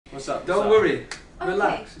What's up? Don't worry.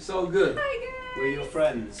 Relax. It's all good. Hi guys. We're your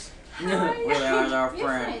friends. Hi. We are our We're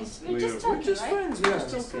friends. We're just talking, We're just right? friends. Yeah. We're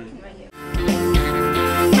Just just talking right here.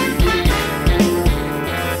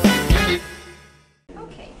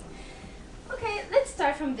 Okay, let's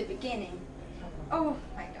start from the beginning. Oh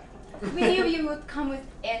my god. We knew you would come with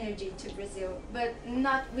energy to Brazil, but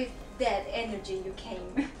not with that energy you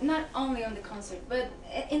came. Not only on the concert, but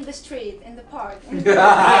in the street, in the park,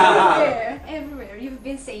 everywhere. Everywhere. You've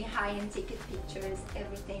been saying hi and taking pictures,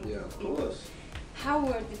 everything. Yeah, Of course. How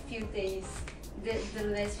were the few days, the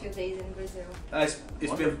last few days in Brazil? It's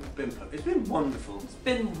been wonderful. It's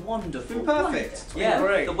been wonderful. It's been perfect. It's been Yeah,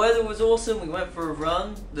 great. the weather was awesome. We went for a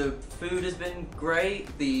run. The food has been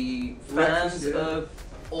great. The fans are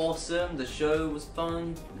awesome. The show was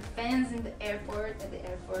fun. Fans in the airport, at the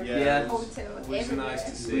airport, Yeah. hotel, It was everywhere. nice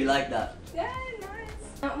to see. We like that. Yeah,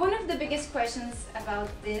 nice. One of the biggest questions about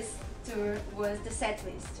this tour was the set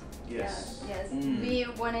list. Yes. Yes. Mm. We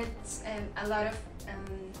wanted a lot of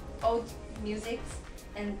old music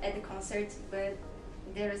and at the concert, but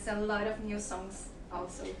there's a lot of new songs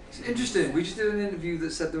also. It's interesting. We just did an interview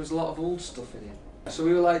that said there was a lot of old stuff in it. So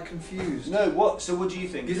we were like confused. No, what? So what do you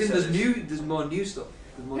think? Do you think there's more new stuff?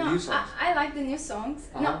 There's more No, new songs? I like the new songs.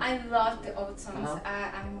 No, Uh-huh. I love the old songs.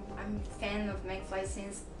 Uh-huh. I'm a fan of Mcfly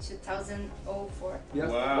since 2004. Yeah.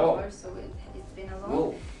 Wow. So it's been a long.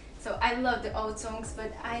 Whoa. So I love the old songs,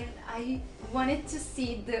 but I wanted to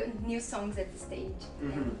see the new songs at the stage.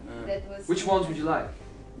 And that was Which ones would you like?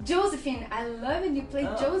 Josephine, I love it. You played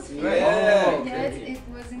Oh, Josephine. great. Yeah. Oh, Yes, okay. it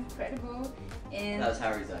was incredible. And That was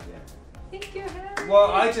Harry's idea. thank you, Harry.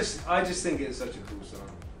 Well, I just think it's such a cool song,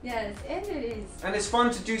 Yes, and it is. and it's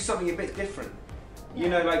fun to do something a bit different. You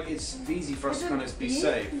know, like it's easy for us to kind of be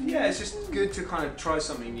safe. Yeah, it's just good to kind of try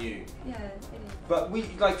something new. Yeah, it is. But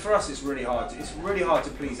like for us, it's really hard. It's really hard to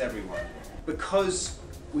please everyone because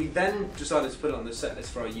we then decided to put it on the set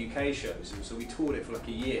list for our UK shows, and so we toured it for like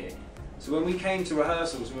a year. So when we came to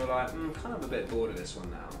rehearsals, we were like, kind of a bit bored of this one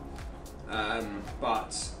now.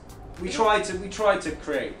 But we tried to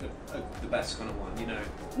create the best kind of one, you know.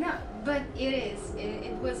 No, but it is.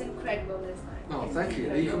 It was incredible this night. Oh, It's thank you.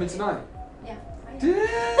 Are you coming tonight? Yeah.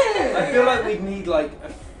 I feel like we'd need like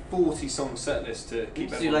a 40-song set list to keep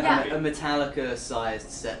Do everyone like happy. a Metallica-sized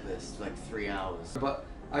set list, like 3 hours. But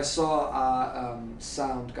I saw our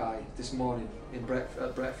sound guy this morning at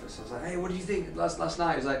breakfast. I was like, hey, what do you think last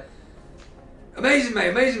night? He was like, amazing,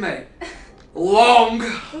 mate. Long.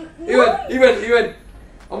 He went.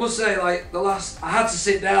 I must say, like I had to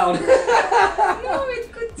sit down. No,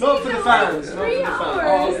 it could take Not for the about fans, 3 not for the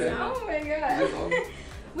hours. fans. Oh, okay. Oh my god.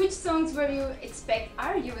 Which songs are you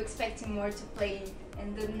expecting more to play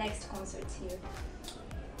in the next concerts here?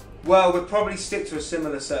 Well, we'll probably stick to a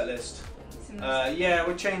similar set list. Similar Yeah,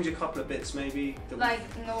 we'll change a couple of bits maybe. like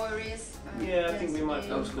No Worries. Yeah, I think we might. Yesterday.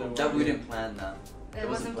 That was cool. That we didn't plan that. That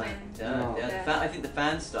wasn't planned. Yeah, No. yeah. Yeah. I think the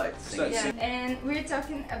fans started singing. Yeah, and we're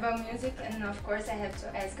talking about music, and of course I have to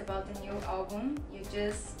ask about the new album. You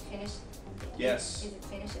just finished. Yes. Is it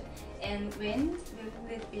finished? And when will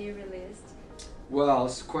it be released? Well,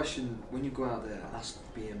 it's a question when you go out there. Ask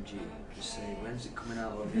BMG. Just say when's it coming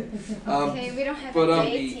out? Okay. Okay, we don't have but, a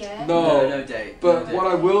date yet. No. date. But No what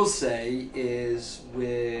date. I will say is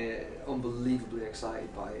we're unbelievably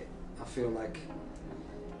excited by it. I feel like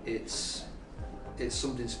it's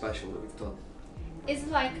something special that we've done. It's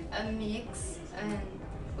like a mix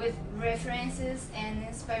with references and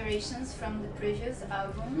inspirations from the previous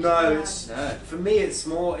album. No, it's No. for me. It's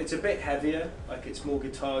a bit heavier. Like it's more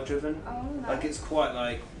guitar driven. Oh, Like it's quite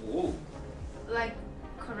like whoa. like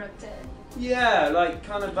Corrupted. Yeah, like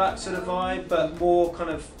kind of that sort of vibe, but more kind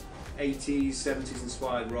of 80s, 70s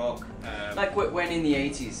inspired rock. Like when in the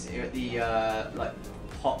 80s, like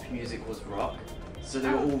pop music was rock. So they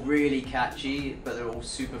were all really catchy, but they were all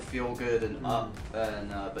super feel good and up, and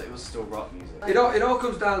but it was still rock music. It all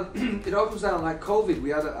comes down. It all comes down like COVID.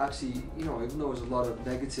 We had actually, you know, even though there was a lot of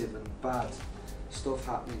negative and bad stuff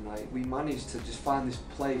happening, like we managed to just find this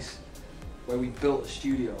place where we built a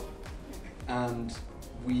studio, and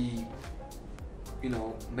we, you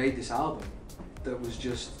know, made this album that was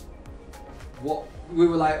just what we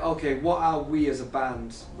were like. Okay, what are we as a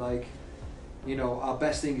band like? You know, our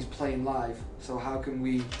best thing is playing live, so how can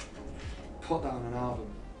we put that on an album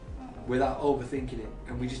without overthinking it?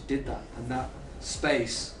 And we just did that, and that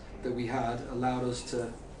space that we had allowed us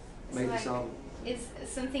to make this album. It's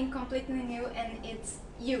something completely new, and it's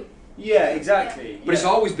you. Yeah, exactly. But it's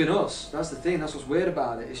always been us, that's the thing, that's what's weird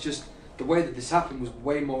about it. It's just the way that this happened was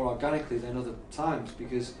way more organically than other times,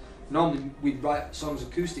 because normally we'd write songs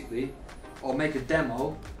acoustically, or make a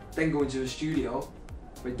demo, then go into a studio,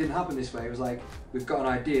 But it didn't happen this way. It was like, we've got an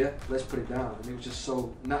idea, let's put it down. And it was just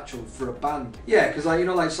so natural for a band. Yeah, because like, you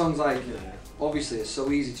know, like songs like, obviously it's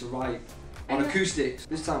so easy to write on acoustics.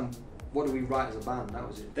 This time, what do we write as a band? That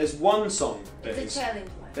was it. There's one song that It's a challenge.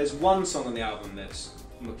 there's one song on the album that's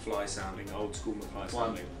Mcfly sounding, old school Mcfly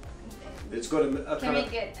sounding. It's got a Can we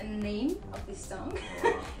get a name of this song?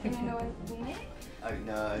 Can you know a name? Oh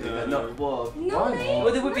no, not well. No name.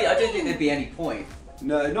 Well, there would be. I don't think name. there'd be any point.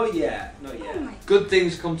 No, not yet, not yet. Oh my. Good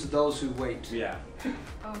things come to those who wait. Yeah.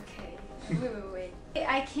 Okay. Wait.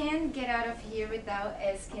 I can't get out of here without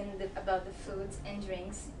asking about the foods and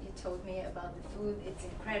drinks. You told me about the food. It's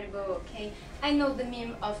incredible. Okay. I know the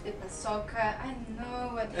meme of the paçoca. I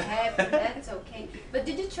know what happened. That's okay. But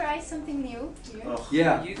did you try something new here? Oh.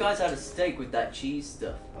 Yeah. You guys had a steak with that cheese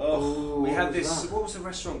stuff. Oh, we what had was this. that? What was the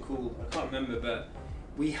restaurant called? I can't remember, but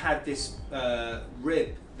we had this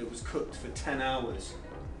rib that was cooked for 10 hours.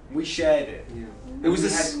 We shared it. Yeah. It was We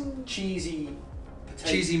this had cheesy potato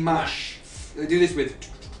cheesy mash. They do this with.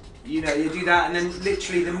 You know, you do that, and then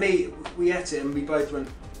literally the meat. We ate it, and we both went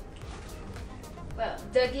Well,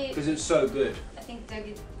 Dougie. because it's so good. I think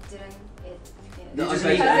Dougie didn't eat it. No, I just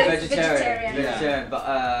mean, made it vegetarian. vegetarian. Vegetarian,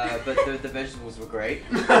 but the vegetables were great.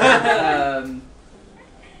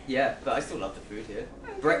 Yeah, but I still love the food here.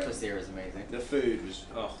 Breakfast here is amazing. The food was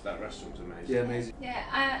that restaurant was amazing. Yeah, amazing.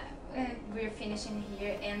 Yeah, we're finishing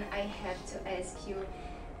here, and I have to ask you.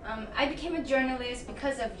 I became a journalist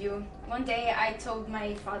because of you. One day I told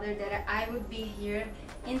my father that I would be here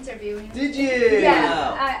interviewing. Did you?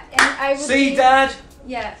 Yeah, and I would See, be, Dad.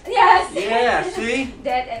 Yeah, yes. Yeah. See.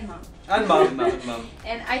 Dad and Mom. And Mum.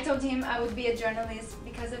 And I told him I would be a journalist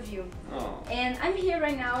because of you. Oh. And I'm here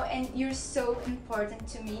right now, and you're so important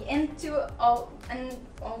to me and to all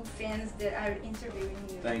fans that are interviewing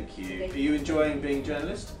you. Thank you. today. Are you enjoying being a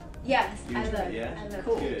journalist? Yes, You I enjoy love it, yeah? I love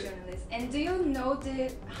Cool. being a Good. journalist. And do you know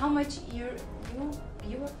how much you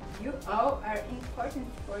all are important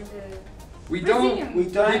for the We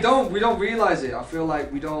Brazilian? don't realize it. I feel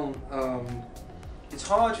like we don't. It's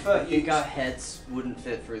hard for I think our heads wouldn't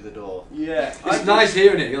fit through the door. Yeah. It's nice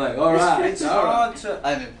hearing it. You're like, all right. It's hard to.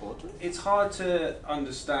 I'm important. It's hard to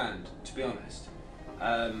understand, to be honest.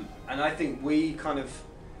 And I think we kind of,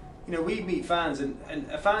 we meet fans, and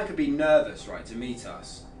a fan could be nervous, right, to meet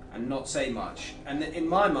us and not say much. And in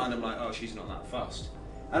my mind, I'm like, oh, she's not that fussed.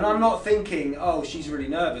 And I'm not thinking, oh, she's really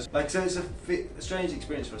nervous. Like, so it's a strange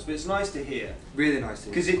experience for us, but it's nice to hear. Really nice to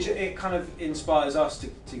hear. Because it kind of inspires us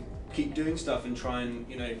to keep doing stuff and try and,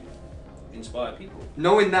 inspire people.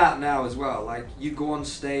 Knowing that now as well, like you go on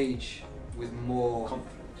stage with more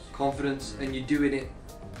confidence, and you're doing it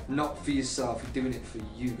not for yourself, you're doing it for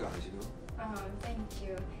you guys, Oh, thank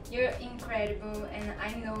you. You're incredible, and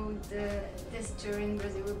I know this tour in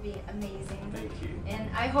Brazil will be amazing. Thank you. And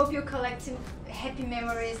I hope you collect happy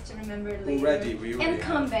memories to remember later. We already and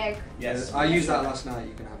come have. back. Yes. I used that last night.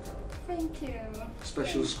 You can have that. Thank you.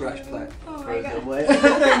 Special Thank scratch you. play. Oh my Throws it god. away.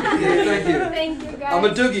 Thank you. Thank you guys. I'm a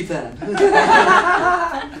Dougie fan.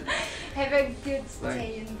 Have a good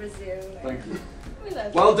stay in Brazil. Thank you. We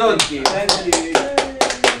love Well done. Thank you. Thank you. you.